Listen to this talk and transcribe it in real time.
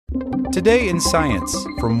Today in Science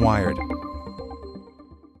from Wired.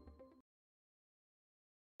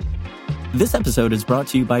 This episode is brought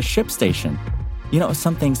to you by ShipStation. You know,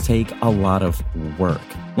 some things take a lot of work,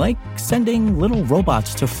 like sending little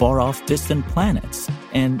robots to far-off distant planets.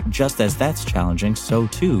 And just as that's challenging, so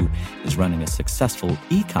too is running a successful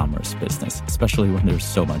e-commerce business, especially when there's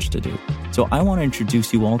so much to do. So I want to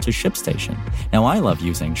introduce you all to ShipStation. Now, I love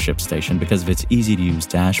using ShipStation because of its easy-to-use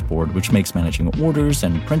dashboard, which makes managing orders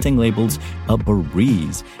and printing labels a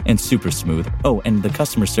breeze and super smooth. Oh, and the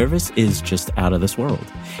customer service is just out of this world.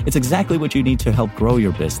 It's exactly what you need to help grow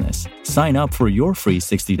your business. Sign up for your free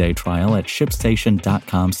 60-day trial at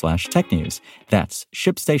shipstation.com/technews. That's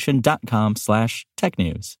shipstation.com/technews.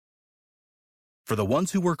 For the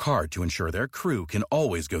ones who work hard to ensure their crew can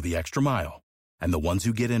always go the extra mile, and the ones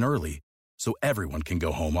who get in early so everyone can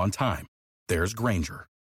go home on time, there's Grainger,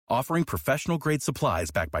 offering professional-grade supplies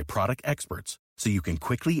backed by product experts so you can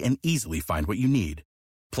quickly and easily find what you need.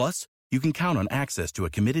 Plus, you can count on access to a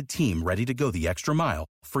committed team ready to go the extra mile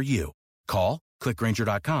for you. Call, click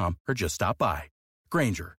Grainger.com, or just stop by.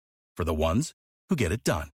 Grainger, for the ones who get it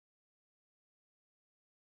done.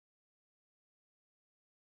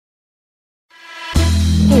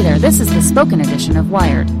 Hey there, this is the spoken edition of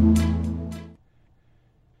Wired.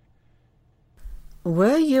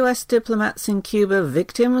 Were U.S. diplomats in Cuba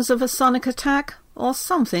victims of a sonic attack or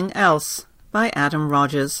something else? By Adam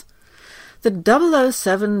Rogers. The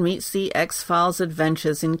 007 meets the X-Files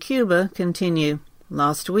adventures in Cuba continue.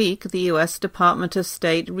 Last week, the U.S. Department of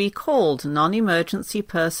State recalled non-emergency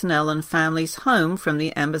personnel and families home from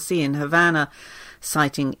the embassy in Havana,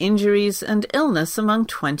 citing injuries and illness among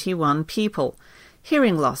 21 people.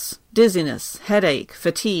 Hearing loss, dizziness, headache,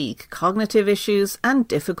 fatigue, cognitive issues, and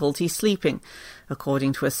difficulty sleeping,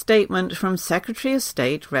 according to a statement from Secretary of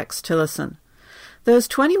State Rex Tillerson. Those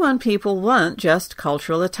 21 people weren't just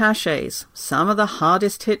cultural attachés. Some of the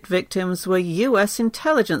hardest-hit victims were U.S.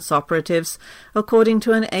 intelligence operatives, according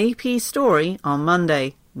to an AP story on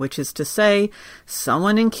Monday, which is to say,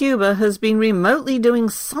 someone in Cuba has been remotely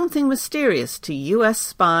doing something mysterious to U.S.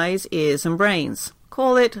 spies' ears and brains.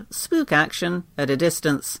 Call it spook action at a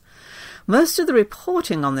distance. Most of the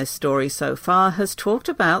reporting on this story so far has talked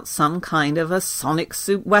about some kind of a sonic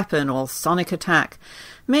soup weapon or sonic attack,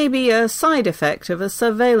 maybe a side effect of a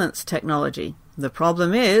surveillance technology. The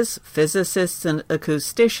problem is, physicists and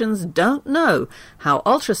acousticians don't know how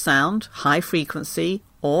ultrasound, high frequency,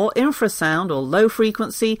 or infrasound or low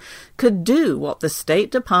frequency could do what the State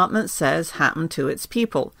Department says happened to its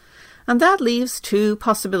people. And that leaves two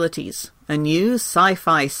possibilities: a new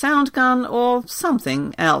sci-fi sound gun or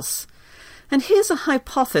something else. And here's a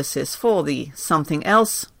hypothesis for the something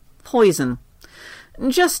else: poison.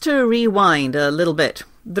 Just to rewind a little bit,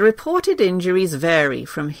 the reported injuries vary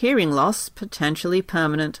from hearing loss, potentially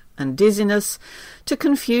permanent, and dizziness, to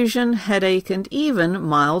confusion, headache, and even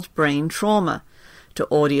mild brain trauma. To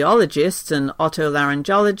audiologists and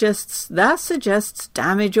otolaryngologists, that suggests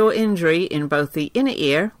damage or injury in both the inner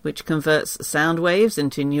ear, which converts sound waves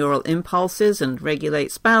into neural impulses and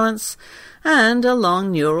regulates balance, and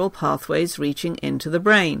along neural pathways reaching into the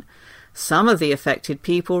brain. Some of the affected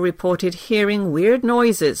people reported hearing weird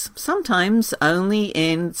noises, sometimes only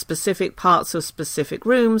in specific parts of specific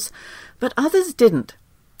rooms, but others didn't.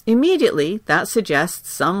 Immediately, that suggests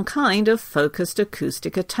some kind of focused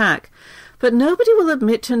acoustic attack. But nobody will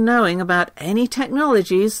admit to knowing about any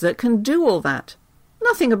technologies that can do all that.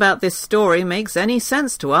 Nothing about this story makes any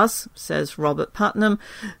sense to us, says Robert Putnam,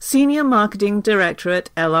 Senior Marketing Director at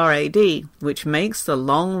LRAD, which makes the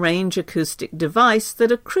long-range acoustic device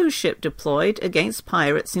that a cruise ship deployed against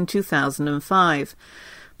pirates in 2005.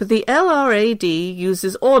 But the LRAD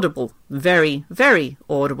uses audible, very, very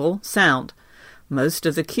audible sound. Most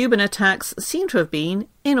of the Cuban attacks seem to have been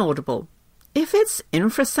inaudible. If it's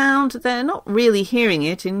infrasound, they're not really hearing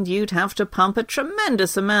it, and you'd have to pump a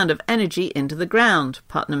tremendous amount of energy into the ground,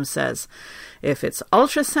 Putnam says. If it's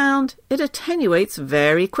ultrasound, it attenuates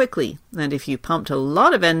very quickly, and if you pumped a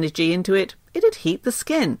lot of energy into it, it'd heat the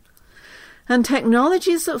skin. And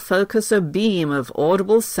technologies that focus a beam of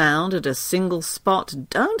audible sound at a single spot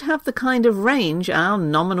don't have the kind of range our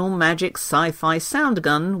nominal magic sci-fi sound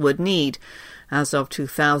gun would need. As of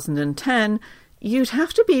 2010, you'd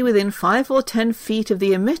have to be within 5 or 10 feet of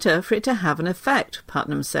the emitter for it to have an effect,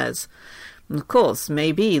 Putnam says. Of course,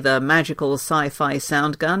 maybe the magical sci-fi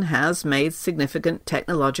sound gun has made significant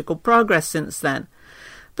technological progress since then.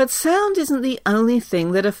 But sound isn't the only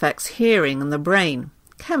thing that affects hearing and the brain.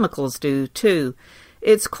 Chemicals do too.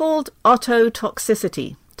 It's called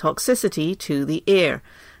ototoxicity, toxicity to the ear,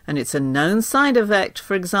 and it's a known side effect,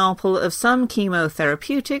 for example, of some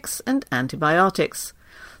chemotherapeutics and antibiotics.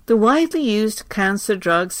 The widely used cancer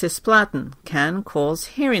drug cisplatin can cause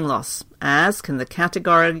hearing loss, as can the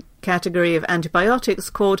category of antibiotics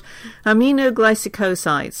called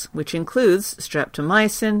aminoglycosides, which includes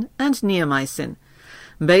streptomycin and neomycin.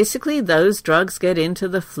 Basically, those drugs get into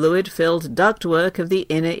the fluid-filled ductwork of the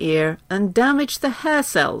inner ear and damage the hair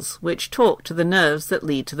cells, which talk to the nerves that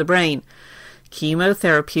lead to the brain.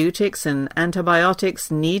 Chemotherapeutics and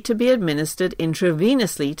antibiotics need to be administered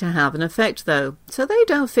intravenously to have an effect, though, so they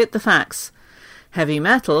don't fit the facts. Heavy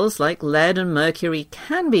metals like lead and mercury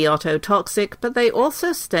can be ototoxic, but they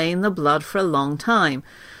also stay in the blood for a long time.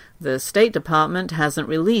 The State Department hasn't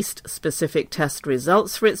released specific test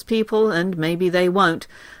results for its people, and maybe they won't,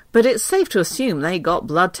 but it's safe to assume they got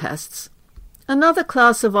blood tests. Another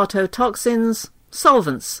class of ototoxins,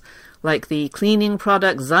 solvents, like the cleaning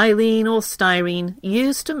product xylene or styrene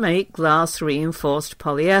used to make glass-reinforced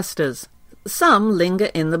polyesters. Some linger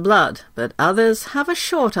in the blood, but others have a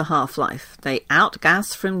shorter half-life. They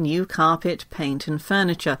outgas from new carpet, paint and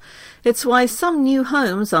furniture. It's why some new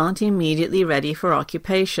homes aren't immediately ready for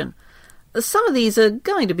occupation. Some of these are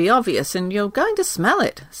going to be obvious, and you're going to smell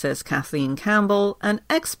it, says Kathleen Campbell, an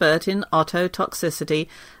expert in ototoxicity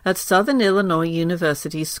at Southern Illinois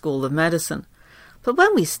University School of Medicine. But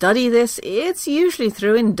when we study this, it's usually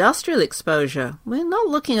through industrial exposure. We're not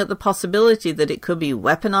looking at the possibility that it could be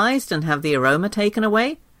weaponized and have the aroma taken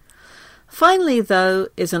away. Finally, though,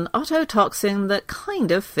 is an ototoxin that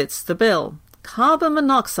kind of fits the bill. Carbon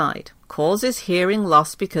monoxide causes hearing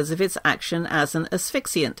loss because of its action as an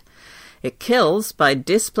asphyxiant. It kills by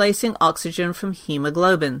displacing oxygen from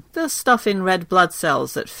hemoglobin, the stuff in red blood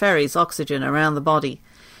cells that ferries oxygen around the body.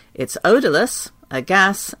 It's odorless, a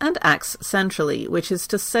gas, and acts centrally, which is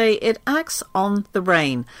to say it acts on the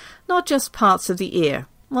brain, not just parts of the ear.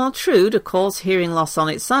 While true, to cause hearing loss on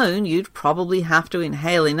its own, you'd probably have to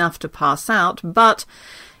inhale enough to pass out, but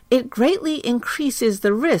it greatly increases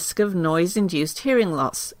the risk of noise-induced hearing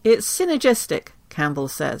loss. It's synergistic, Campbell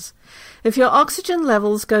says. If your oxygen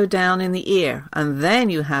levels go down in the ear and then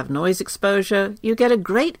you have noise exposure, you get a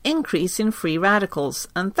great increase in free radicals,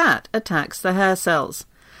 and that attacks the hair cells.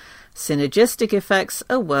 Synergistic effects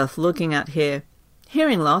are worth looking at here.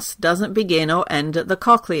 Hearing loss doesn't begin or end at the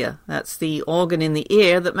cochlea. That's the organ in the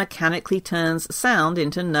ear that mechanically turns sound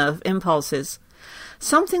into nerve impulses.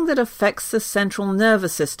 Something that affects the central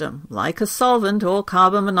nervous system, like a solvent or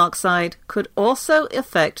carbon monoxide, could also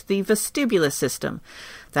affect the vestibular system.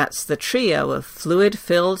 That's the trio of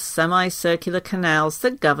fluid-filled semicircular canals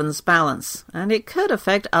that governs balance, and it could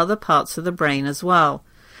affect other parts of the brain as well.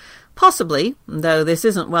 Possibly, though this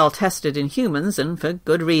isn't well tested in humans, and for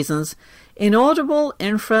good reasons, inaudible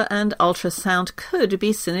infra- and ultrasound could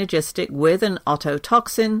be synergistic with an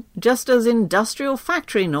ototoxin, just as industrial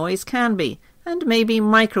factory noise can be, and maybe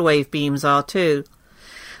microwave beams are too.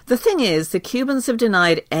 The thing is, the Cubans have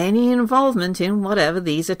denied any involvement in whatever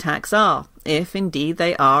these attacks are, if indeed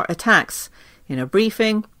they are attacks. In a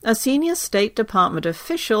briefing, a senior State Department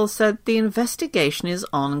official said the investigation is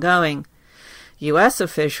ongoing. U.S.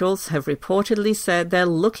 officials have reportedly said they're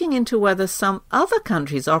looking into whether some other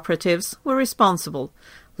countries' operatives were responsible,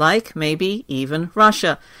 like maybe even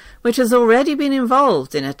Russia, which has already been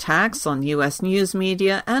involved in attacks on U.S. news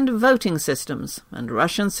media and voting systems, and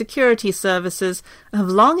Russian security services have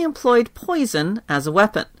long employed poison as a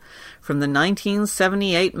weapon. From the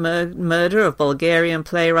 1978 murder of Bulgarian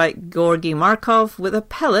playwright Georgy Markov with a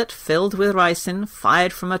pellet filled with ricin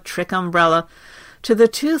fired from a trick umbrella, to the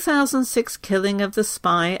 2006 killing of the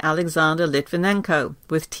spy Alexander Litvinenko,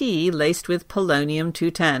 with tea laced with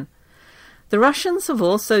polonium-210. The Russians have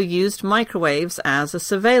also used microwaves as a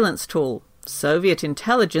surveillance tool. Soviet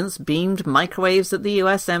intelligence beamed microwaves at the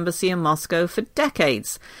U.S. Embassy in Moscow for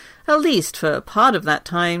decades, at least for part of that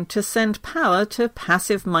time, to send power to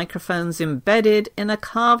passive microphones embedded in a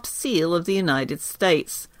carved seal of the United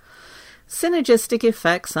States. Synergistic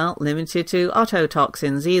effects aren't limited to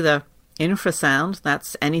ototoxins either. Infrasound,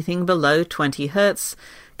 that's anything below 20 Hz,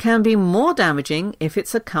 can be more damaging if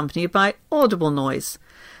it's accompanied by audible noise.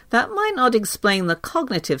 That might not explain the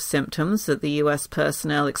cognitive symptoms that the U.S.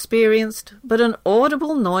 personnel experienced, but an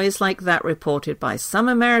audible noise like that reported by some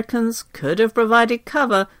Americans could have provided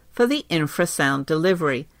cover for the infrasound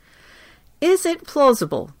delivery. Is it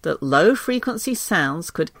plausible that low-frequency sounds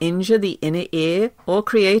could injure the inner ear or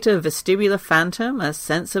create a vestibular phantom, a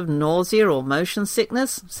sense of nausea or motion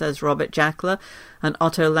sickness, says Robert Jackler, an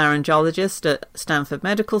otolaryngologist at Stanford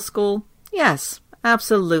Medical School? Yes,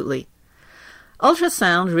 absolutely.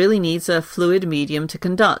 Ultrasound really needs a fluid medium to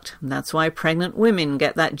conduct. That's why pregnant women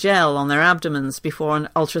get that gel on their abdomens before an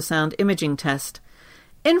ultrasound imaging test.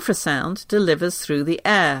 Infrasound delivers through the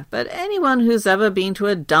air, but anyone who's ever been to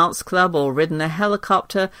a dance club or ridden a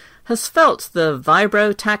helicopter has felt the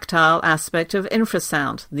vibro-tactile aspect of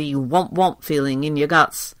infrasound, the womp-womp feeling in your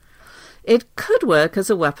guts. It could work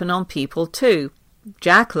as a weapon on people too.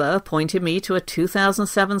 Jackler pointed me to a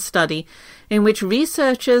 2007 study in which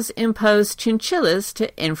researchers imposed chinchillas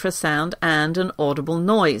to infrasound and an audible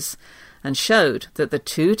noise, and showed that the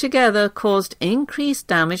two together caused increased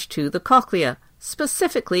damage to the cochlea,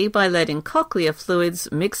 specifically by letting cochlear fluids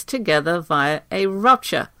mix together via a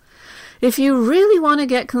rupture. If you really want to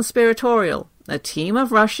get conspiratorial, a team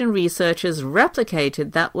of Russian researchers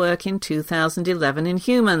replicated that work in 2011 in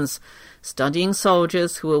humans, studying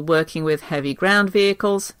soldiers who were working with heavy ground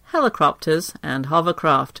vehicles, helicopters, and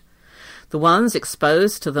hovercraft. The ones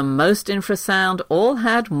exposed to the most infrasound all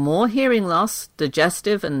had more hearing loss,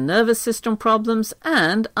 digestive and nervous system problems,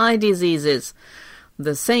 and eye diseases.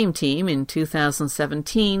 The same team in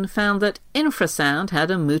 2017 found that infrasound had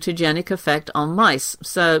a mutagenic effect on mice,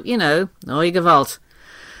 so, oi gewalt.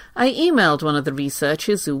 I emailed one of the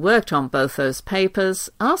researchers who worked on both those papers,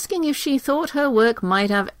 asking if she thought her work might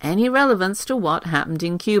have any relevance to what happened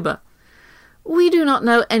in Cuba. "We do not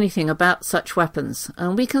know anything about such weapons,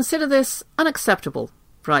 and we consider this unacceptable,"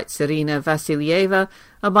 writes Irina Vassilieva,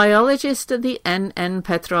 a biologist at the N.N.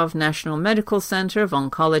 Petrov National Medical Center of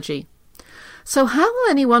Oncology. So how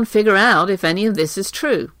will anyone figure out if any of this is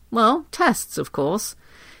true? Well, tests, of course.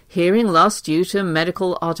 Hearing loss due to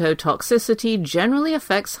medical ototoxicity generally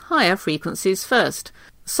affects higher frequencies first.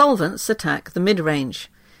 Solvents attack the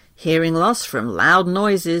mid-range. Hearing loss from loud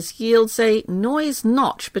noises yields a noise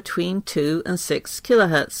notch between 2 and 6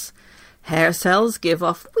 kHz. Hair cells give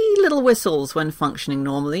off wee little whistles when functioning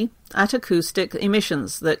normally, at acoustic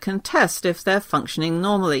emissions that can test if they're functioning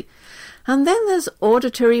normally. And then there's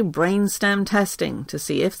auditory brainstem testing to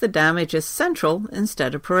see if the damage is central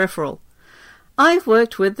instead of peripheral. I've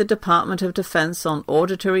worked with the Department of Defense on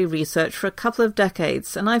auditory research for a couple of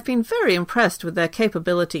decades, and I've been very impressed with their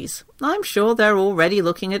capabilities. I'm sure they're already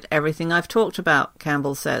looking at everything I've talked about,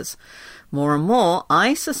 Campbell says. More and more,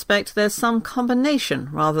 I suspect there's some combination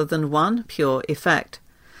rather than one pure effect.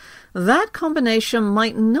 That combination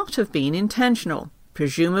might not have been intentional.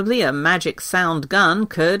 Presumably a magic sound gun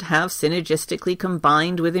could have synergistically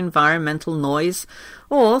combined with environmental noise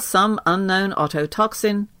or some unknown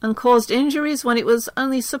ototoxin and caused injuries when it was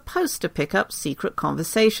only supposed to pick up secret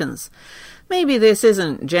conversations. Maybe this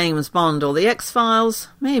isn't James Bond or the X-Files.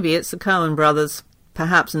 Maybe it's the Coen brothers.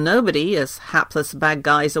 Perhaps nobody, as hapless bad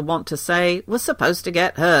guys are wont to say, was supposed to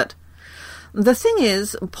get hurt. The thing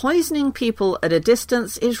is, poisoning people at a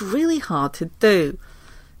distance is really hard to do.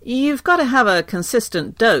 You've got to have a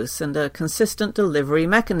consistent dose and a consistent delivery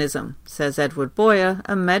mechanism, says Edward Boyer,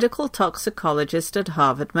 a medical toxicologist at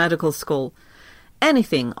Harvard Medical School.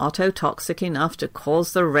 Anything ototoxic enough to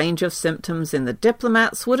cause the range of symptoms in the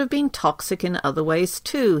Diplomats would have been toxic in other ways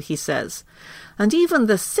too, he says. And even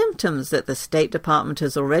the symptoms that the State Department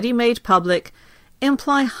has already made public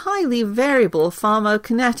imply highly variable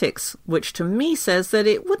pharmacokinetics, which to me says that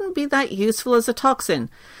it wouldn't be that useful as a toxin.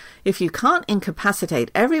 If you can't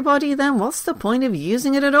incapacitate everybody, then what's the point of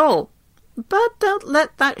using it at all? But don't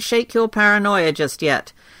let that shake your paranoia just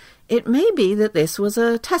yet. It may be that this was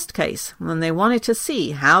a test case, and they wanted to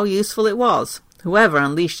see how useful it was, whoever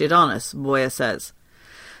unleashed it on us, Boyer says.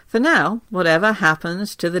 For now, whatever happened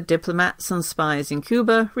to the diplomats and spies in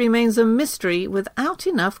Cuba remains a mystery without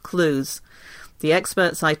enough clues. The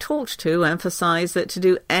experts I talked to emphasize that to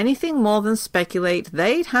do anything more than speculate,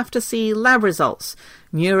 they'd have to see lab results,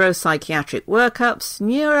 neuropsychiatric workups,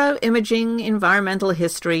 neuroimaging, environmental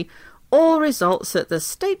history, all results that the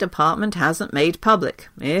State Department hasn't made public,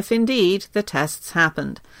 if indeed the tests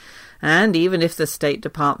happened. And even if the State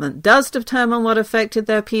Department does determine what affected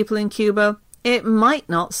their people in Cuba, it might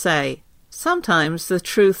not say. Sometimes the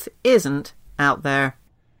truth isn't out there.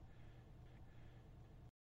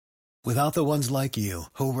 Without the ones like you,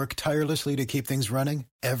 who work tirelessly to keep things running,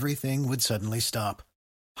 everything would suddenly stop.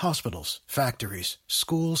 Hospitals, factories,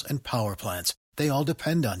 schools, and power plants, they all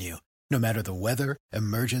depend on you. No matter the weather,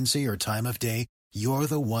 emergency, or time of day, you're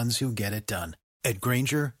the ones who get it done. At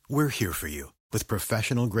Grainger, we're here for you with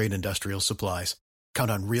professional-grade industrial supplies. Count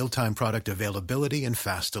on real-time product availability and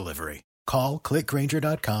fast delivery. Call, click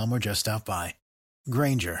Grainger.com, or just stop by.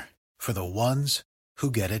 Grainger, for the ones who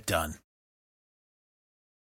get it done.